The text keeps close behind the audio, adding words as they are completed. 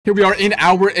Here we are in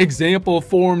our example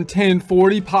form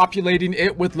 1040, populating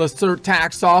it with Lacerte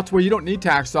tax software. You don't need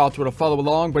tax software to follow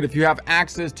along, but if you have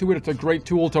access to it, it's a great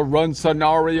tool to run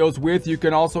scenarios with. You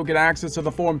can also get access to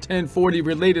the form 1040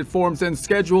 related forms and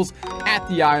schedules at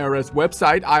the IRS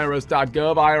website,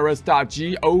 irs.gov,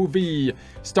 irs.gov.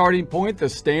 Starting point, the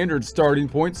standard starting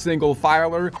point, single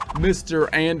filer, Mr.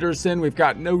 Anderson. We've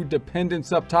got no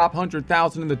dependents up top,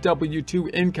 100,000 in the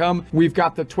W-2 income. We've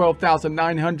got the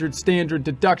 12,900 standard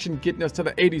deduction getting us to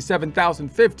the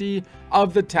 87,050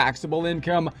 of the taxable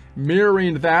income,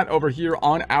 mirroring that over here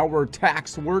on our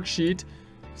tax worksheet.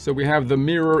 So we have the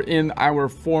mirror in our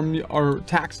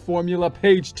tax formula,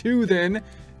 page 2 then,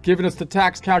 giving us the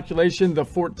tax calculation, the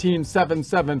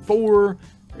 14,774,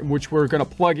 which we're going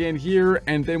to plug in here,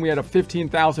 and then we had a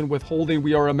 15,000 withholding.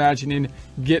 We are imagining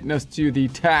getting us to the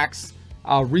tax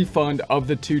refund of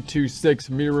the 226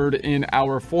 mirrored in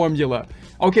our formula.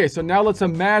 Okay, so now let's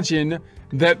imagine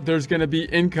that there's going to be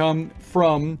income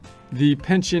from the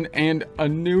pension and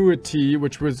annuity,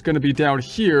 which was going to be down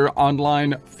here on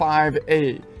line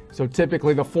 5A. So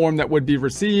typically the form that would be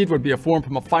received would be a form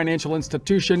from a financial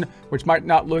institution, which might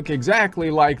not look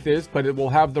exactly like this, but it will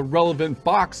have the relevant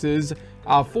boxes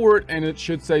for it, and it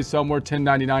should say somewhere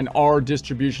 1099R,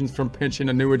 distributions from pension,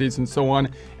 annuities, and so on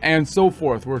and so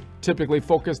forth. We're typically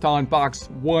focused on box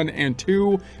 1 and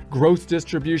 2, gross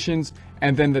distributions,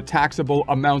 and then the taxable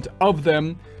amount of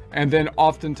them. And then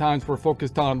oftentimes we're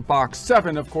focused on box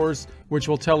 7, of course, which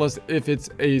will tell us if it's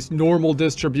a normal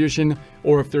distribution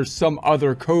or if there's some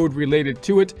other code related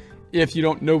to it. If you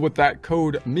don't know what that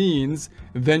code means,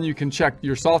 then you can check.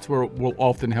 Your software will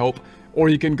often help, or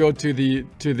you can go to the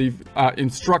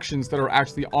instructions that are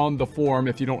actually on the form.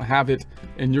 If you don't have it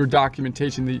in your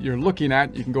documentation that you're looking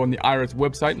at, you can go on the IRS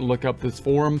website and look up this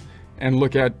form and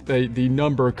look at the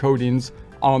number codings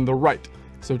on the right.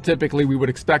 So typically we would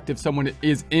expect, if someone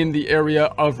is in the area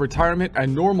of retirement, a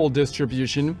normal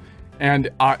distribution,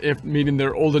 and if meaning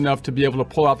they're old enough to be able to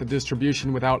pull out the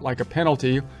distribution without like a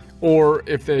penalty, or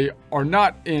if they are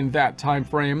not in that time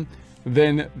frame,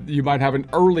 then you might have an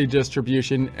early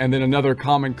distribution. And then another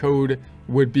common code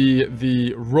would be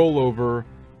the rollover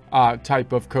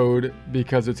type of code,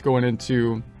 because it's going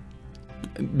into,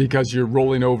 because you're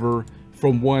rolling over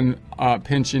from one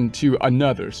pension to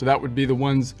another. So that would be the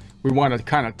ones we want to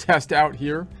kind of test out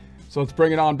here. So let's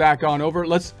bring it on back on over.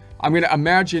 I'm going to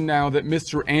imagine now that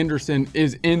Mr. Anderson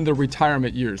is in the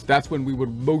retirement years. That's when we would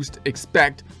most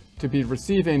expect to be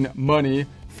receiving money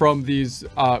from these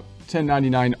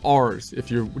 1099Rs, if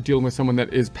you're dealing with someone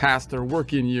that is past their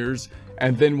working years.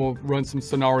 And then we'll run some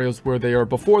scenarios where they are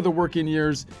before the working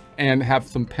years and have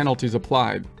some penalties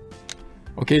applied.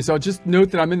 Okay, so just note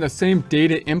that I'm in the same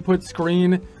data input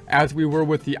screen as we were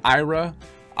with the IRA.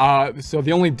 So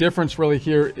the only difference really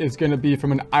here is going to be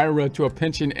from an IRA to a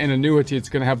pension and annuity. It's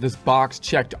going to have this box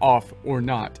checked off or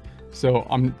not. So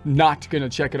I'm not going to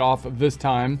check it off this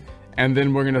time. And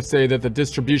then we're going to say that the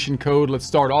distribution code, let's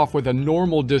start off with a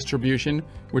normal distribution,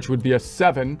 which would be a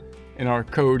 7 in our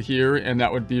code here. And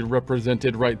that would be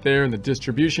represented right there in the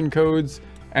distribution codes.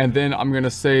 And then I'm going to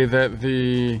say that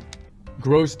the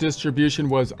gross distribution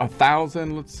was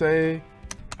 1,000, let's say.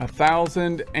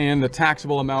 1,000, and the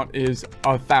taxable amount is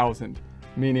 1,000,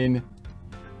 meaning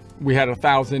we had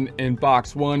 1,000 in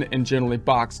box 1 and generally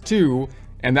box 2,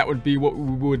 and that would be what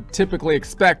we would typically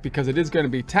expect, because it is going to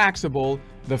be taxable.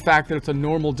 The fact that it's a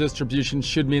normal distribution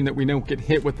should mean that we don't get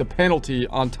hit with the penalty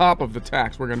on top of the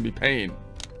tax we're going to be paying.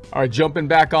 All right, jumping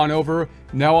back on over,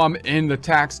 now I'm in the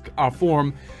tax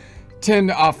form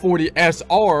 1040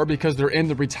 SR, because they're in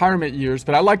the retirement years,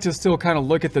 but I like to still kind of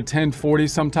look at the 1040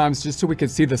 sometimes just so we can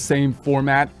see the same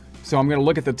format. So I'm going to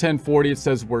look at the 1040. It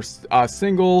says we're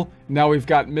single. Now we've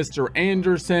got Mr.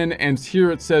 Anderson, and here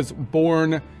it says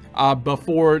born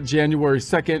before January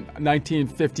 2nd,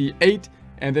 1958.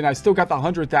 And then I still got the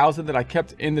 100,000 that I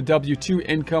kept in the W-2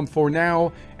 income for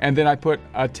now. And then I put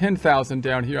 10,000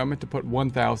 down here. I meant to put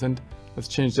 1,000. Let's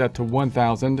change that to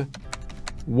 1,000.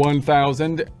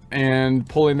 1,000, and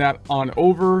pulling that on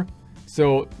over.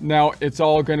 So now it's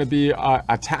all going to be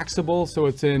a taxable. So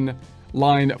it's in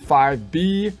line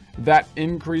 5B. That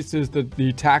increases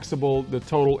the taxable, the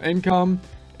total income.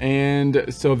 And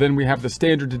so then we have the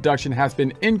standard deduction has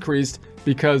been increased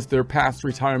because they're past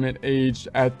retirement age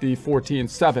at the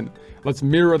 14.7. Let's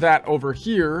mirror that over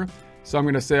here. So I'm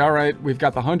going to say, all right, we've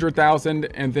got the 100,000,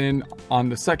 and then on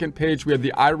the second page we have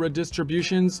the IRA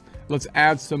distributions. Let's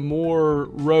add some more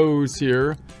rows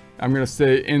here. I'm going to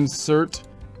say insert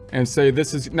and say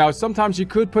this is, now sometimes you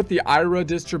could put the IRA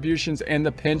distributions and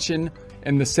the pension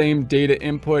in the same data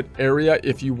input area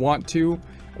if you want to,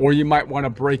 or you might want to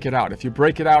break it out. If you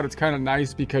break it out, it's kind of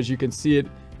nice because you can see it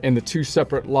in the 2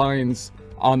 separate lines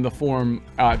on the form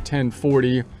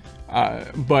 1040.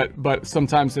 But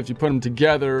sometimes if you put them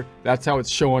together, that's how it's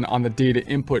shown on the data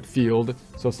input field.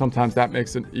 So sometimes that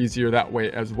makes it easier that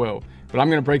way as well. But I'm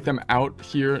going to break them out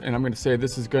here, and I'm going to say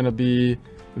this is going to be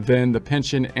then the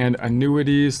pension and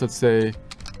annuities. Let's say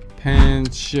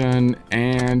pension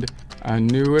and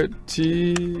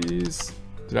annuities.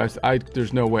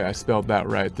 There's no way I spelled that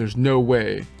right. There's no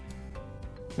way.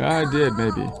 I did,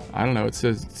 maybe. I don't know. It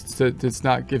says it's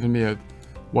not giving me a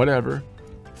whatever.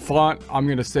 Font, I'm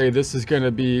going to say this is going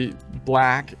to be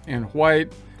black and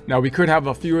white. Now we could have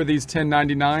a few of these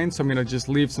 1099, so I'm going to just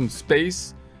leave some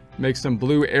space, make some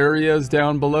blue areas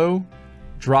down below,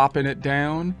 dropping it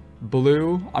down,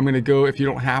 blue. I'm going to go, if you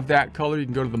don't have that color, you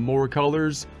can go to the more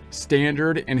colors,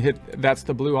 standard, and hit, that's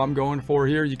the blue I'm going for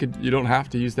here. You don't have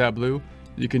to use that blue.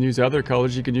 You can use other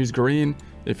colors. You can use green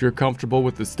if you're comfortable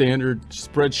with the standard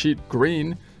spreadsheet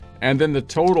green. And then the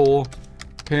total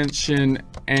pension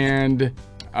and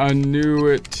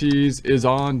annuities is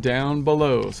on down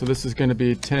below. So this is going to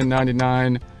be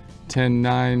 1099,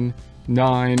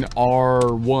 1099,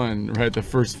 R1, right? The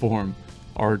first form,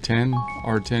 R10,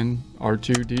 R10,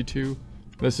 R2, D2.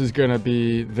 This is going to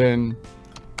be then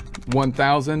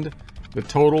 1000. The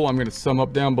total I'm going to sum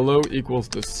up down below equals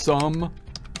the sum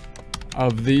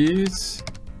of these,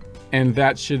 and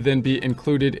that should then be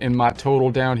included in my total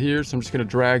down here. So I'm just going to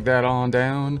drag that on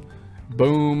down,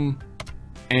 boom,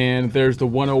 and there's the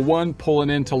 101 pulling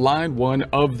into line 1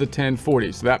 of the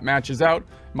 1040. So that matches out.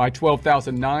 My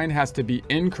 12,009 has to be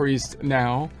increased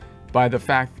now by the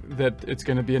fact that it's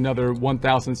going to be another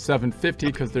 1,750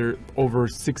 because they're over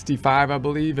 65, I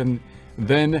believe. And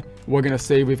then we're going to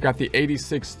say we've got the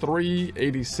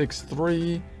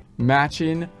 86.3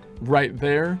 matching right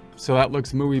there. So that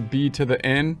looks muy bien to the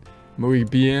N. Muy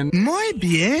bien. Muy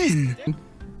bien.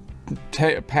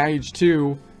 Page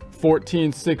 2,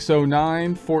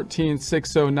 14,609.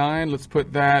 14,609. Let's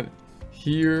put that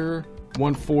here.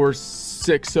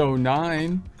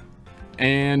 14,609.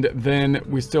 And then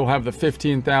we still have the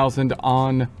 15,000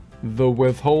 on the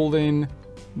withholding,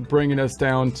 bringing us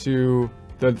down to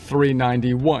the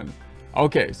 391.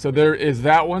 Okay, so there is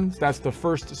that one. That's the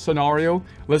first scenario.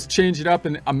 Let's change it up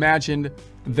and imagine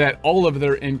that all of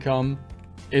their income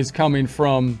is coming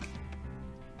from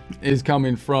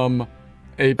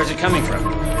a Where's it coming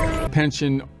from?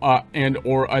 pension and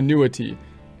or annuity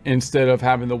instead of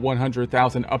having the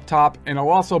 100,000 up top. And I'll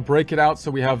also break it out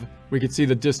so we can see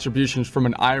the distributions from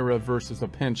an IRA versus a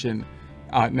pension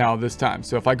now this time.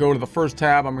 So if I go to the first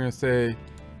tab, I'm going to say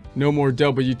no more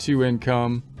W-2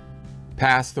 income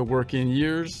past the working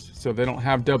years. So they don't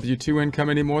have W-2 income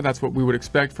anymore. That's what we would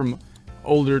expect from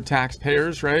older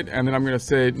taxpayers, right? And then I'm going to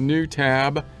say new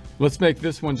tab. Let's make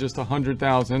this one just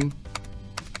 100,000,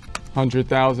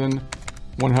 100,000,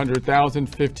 100,000,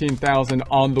 15,000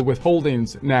 on the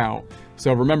withholdings now.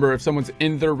 So remember, if someone's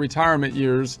in their retirement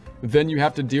years, then you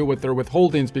have to deal with their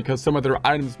withholdings because some of their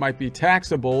items might be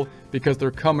taxable because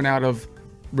they're coming out of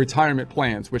retirement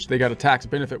plans, which they got a tax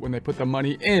benefit when they put the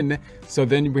money in. So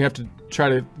then we have to try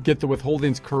to get the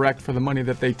withholdings correct for the money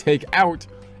that they take out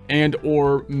and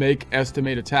or make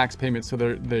estimated tax payments so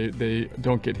they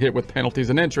don't get hit with penalties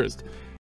and interest.